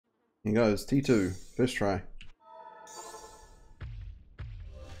Here goes T2, first try.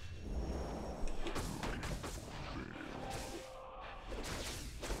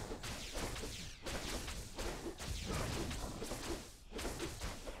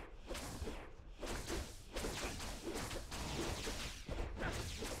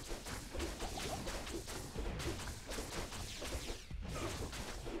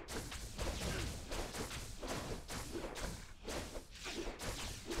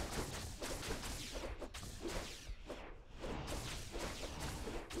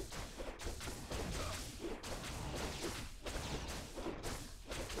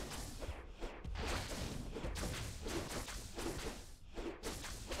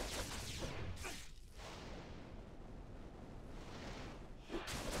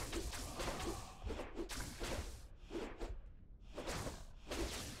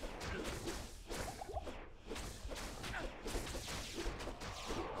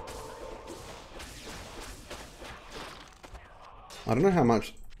 I don't know how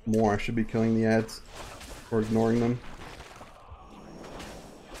much more I should be killing the ads or ignoring them.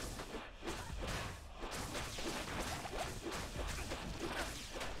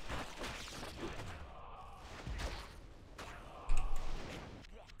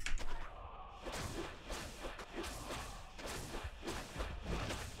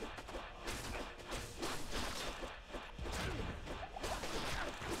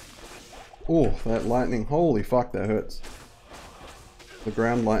 Oh, that lightning. Holy fuck, that hurts. The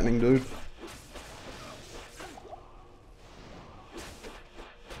ground lightning, dude.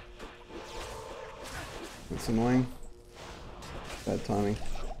 That's annoying. Bad timing.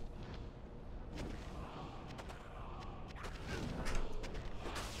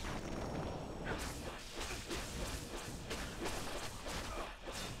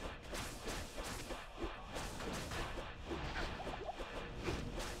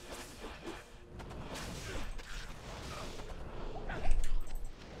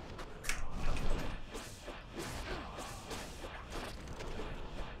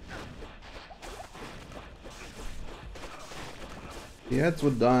 The ads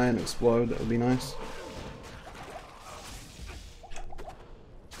would die and explode, that would be nice.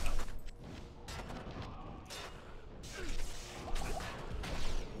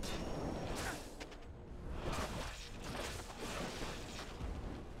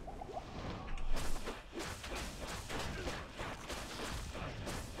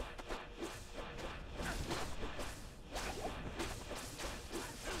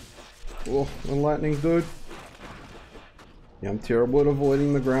 Oh, the lightning, dude. Yeah, I'm terrible at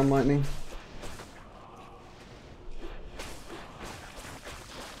avoiding the ground lightning.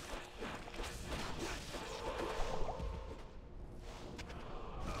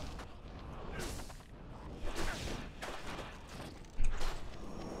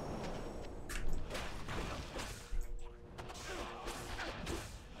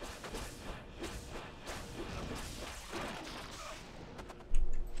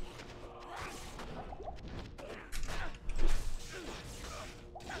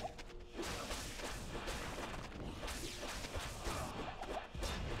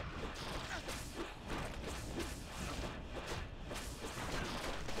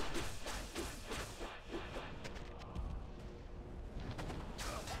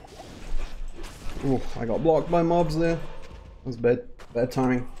 Oh, I got blocked by mobs there. That was bad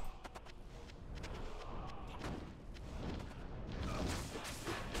timing.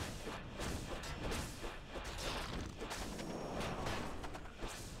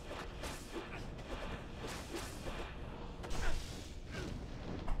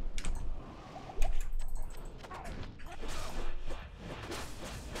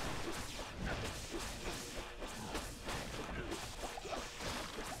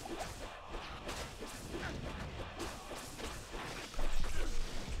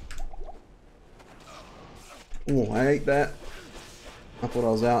 Oh, I ate that. I thought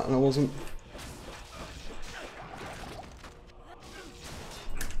I was out and I wasn't.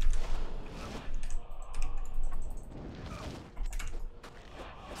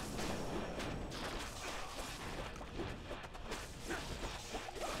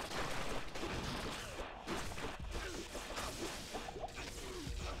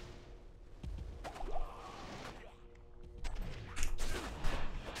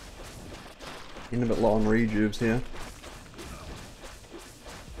 Getting a bit low on rejuves here.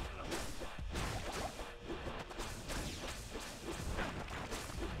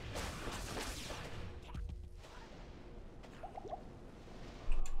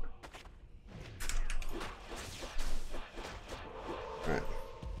 Alright.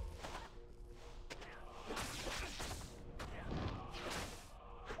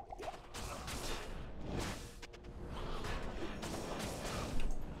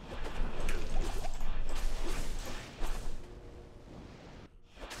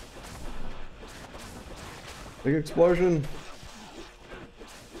 Big explosion.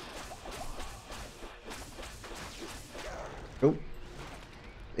 Oh.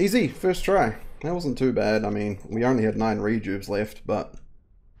 Easy, first try. That wasn't too bad. I mean, we only had 9 rejuves left, but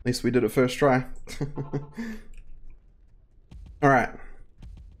at least we did it first try. Alright.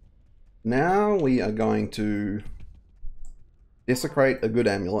 Now we are going to desecrate a good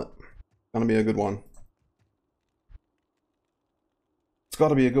amulet. Gonna be a good one. It's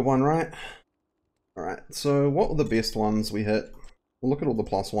gotta be a good one, right? Alright, so what were the best ones we hit? We'll look at all the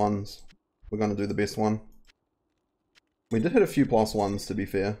plus ones. We're gonna do the best one. We did hit a few plus ones, to be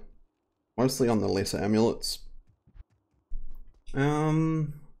fair. Mostly on the lesser amulets.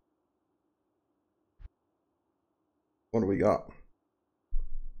 What do we got?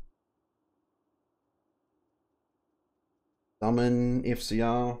 Summon,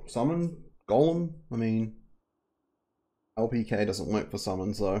 FCR, summon, golem? I mean, LPK doesn't work for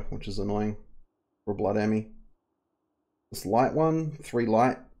summons though, which is annoying for a blood ammy. This light one, 3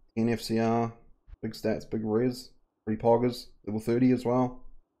 light, 10 FCR, big stats, big res, 3 poggers, level 30 as well.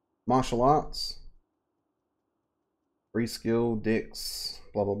 Martial arts, 3 skill, dex,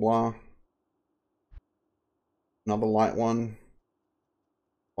 blah blah blah. Another light one,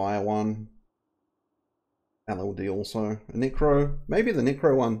 fire one, LLD also. A necro, maybe the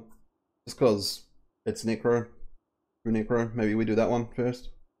necro one, just because it's necro. True necro, maybe we do that one first.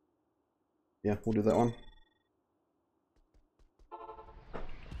 Yeah, we'll do that one.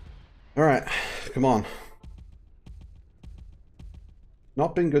 Alright, come on.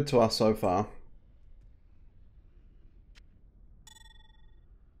 Not been good to us so far.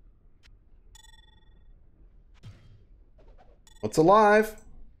 What's alive?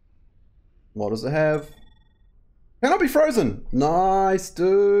 What does it have? Cannot be frozen! Nice,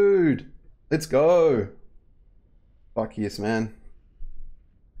 dude! Let's go! Fuck yes, man.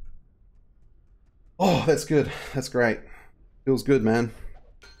 Oh, that's good. That's great. Feels good, man.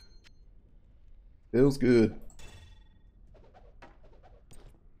 Feels good.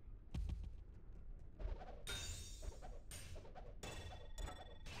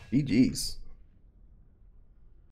 GG's.